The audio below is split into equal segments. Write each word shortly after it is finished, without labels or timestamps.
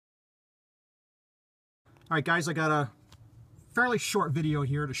All right, guys, I got a fairly short video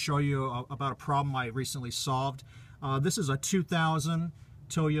here to show you about a problem I recently solved. This is a 2000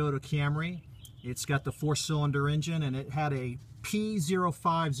 Toyota Camry. It's got the 4-cylinder engine, and it had a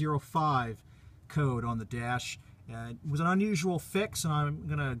P0505 code on the dash. It was an unusual fix, and I'm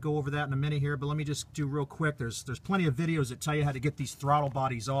going to go over that in a minute here, but let me just do real quick. There's plenty of videos that tell you how to get these throttle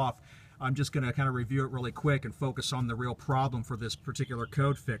bodies off. I'm just going to kind of review it really quick and focus on the real problem for this particular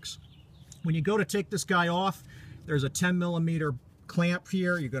code fix. When you go to take this guy off, there's a 10mm clamp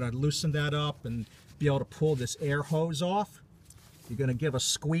here. You're going to loosen that up and be able to pull this air hose off. You're going to give a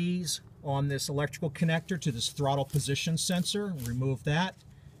squeeze on this electrical connector to this throttle position sensor. Remove that.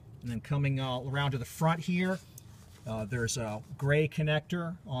 And then coming around to the front here, there's a gray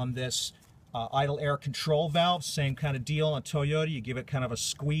connector on this idle air control valve. Same kind of deal on Toyota. You give it kind of a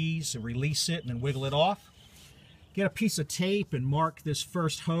squeeze and release it and then wiggle it off. Get a piece of tape and mark this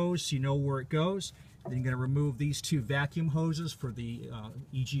first hose so you know where it goes. Then you're going to remove these two vacuum hoses for the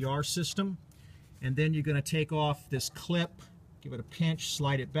EGR system. And then you're going to take off this clip, give it a pinch,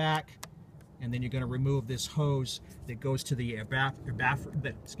 slide it back, and then you're going to remove this hose that goes to the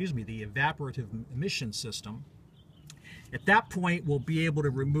evaporative emission system. At that point, we'll be able to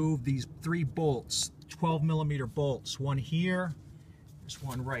remove these 3 bolts, 12mm bolts. One here, there's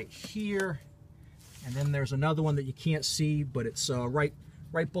one right here, and then there's another one that you can't see, but it's right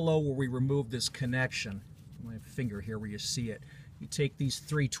below where we remove this connection. My finger here where you see it. You take these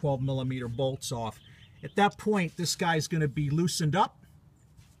 3 12mm bolts off. At that point, this guy's going to be loosened up.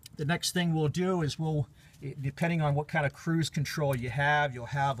 The next thing we'll do is depending on what kind of cruise control you have, you'll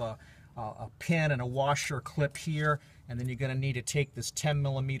have a pin and a washer clip here, and then you're going to need to take this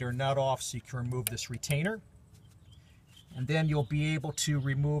 10mm nut off so you can remove this retainer. And then you'll be able to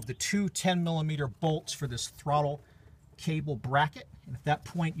remove the 2 10mm bolts for this throttle cable bracket. And at that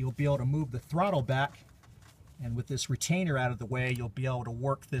point, you'll be able to move the throttle back, and with this retainer out of the way, you'll be able to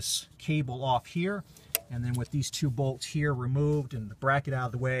work this cable off here. And then with these 2 bolts here removed and the bracket out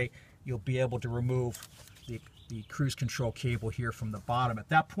of the way, you'll be able to remove the cruise control cable here from the bottom. At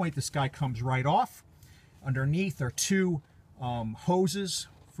that point, this guy comes right off. Underneath are 2 hoses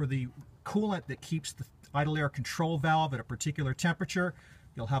for the coolant that keeps the idle air control valve at a particular temperature.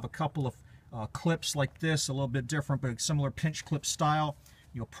 You'll have a couple of clips like this, a little bit different, but similar pinch clip style.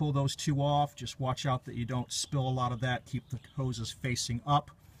 You'll pull those 2 off. Just watch out that you don't spill a lot of that. Keep the hoses facing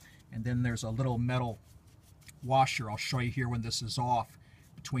up. And then there's a little metal washer. I'll show you here when this is off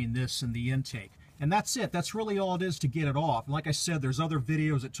between this and the intake. And that's it. That's really all it is to get it off. And like I said, there's other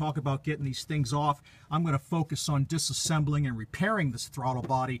videos that talk about getting these things off. I'm going to focus on disassembling and repairing this throttle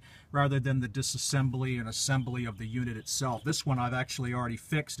body rather than the disassembly and assembly of the unit itself. This one I've actually already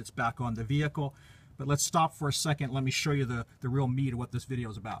fixed. It's back on the vehicle. But let's stop for a second. Let me show you the real meat of what this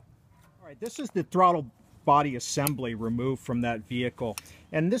video is about. All right, this is the throttle body assembly removed from that vehicle.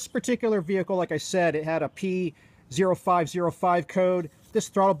 And this particular vehicle, like I said, it had a P0505 code. This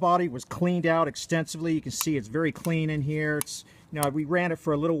throttle body was cleaned out extensively. You can see it's very clean in here. It's, we ran it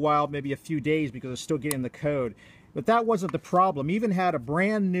for a little while, maybe a few days, because it's still getting the code. But that wasn't the problem. Even had a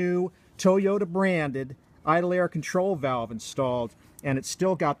brand new Toyota branded idle air control valve installed, and it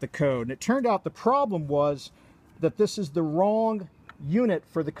still got the code. And it turned out the problem was that this is the wrong unit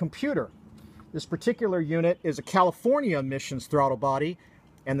for the computer. This particular unit is a California emissions throttle body,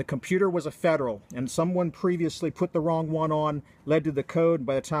 and the computer was a federal, and someone previously put the wrong one on, led to the code, and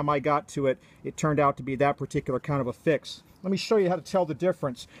by the time I got to it, it turned out to be that particular kind of a fix. Let me show you how to tell the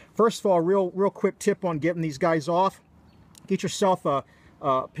difference. First of all, real quick tip on getting these guys off. Get yourself a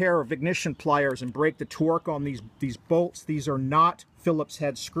pair of ignition pliers and break the torque on these bolts. These are not Phillips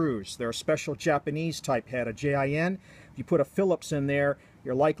head screws. They're a special Japanese type head, a JIN. If you put a Phillips in there,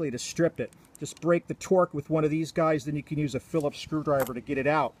 you're likely to strip it. Just break the torque with one of these guys, then you can use a Phillips screwdriver to get it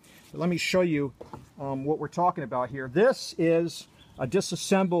out. But let me show you what we're talking about here. This is a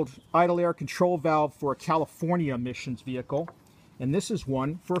disassembled idle air control valve for a California emissions vehicle, and this is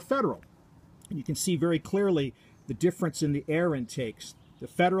one for a federal. And you can see very clearly the difference in the air intakes. The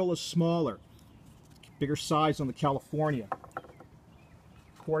federal is smaller, bigger size on the California.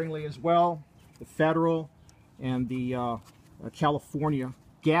 Accordingly as well, the federal and the California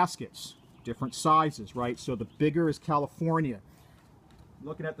gaskets, different sizes, right? So the bigger is California.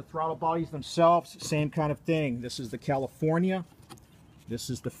 Looking at the throttle bodies themselves, same kind of thing. This is the California. This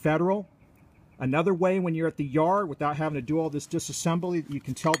is the federal. Another way, when you're at the yard without having to do all this disassembly, you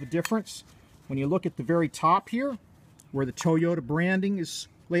can tell the difference. When you look at the very top here, where the Toyota branding is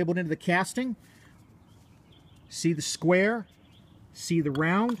labeled into the casting, see the square, see the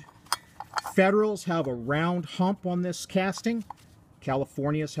round. Federals have a round hump on this casting.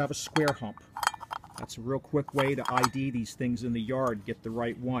 Californias have a square hump. That's a real quick way to ID these things in the yard, get the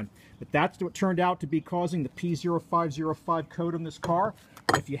right one. But that's what turned out to be causing the P0505 code on this car.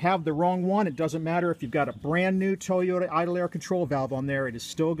 If you have the wrong one, it doesn't matter if you've got a brand new Toyota idle air control valve on there, it is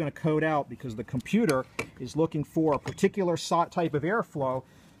still going to code out because the computer is looking for a particular type of airflow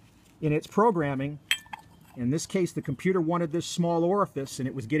in its programming. In this case, the computer wanted this small orifice and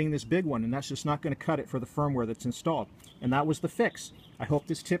it was getting this big one, and that's just not going to cut it for the firmware that's installed. And that was the fix. I hope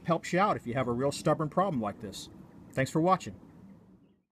this tip helps you out if you have a real stubborn problem like this. Thanks for watching.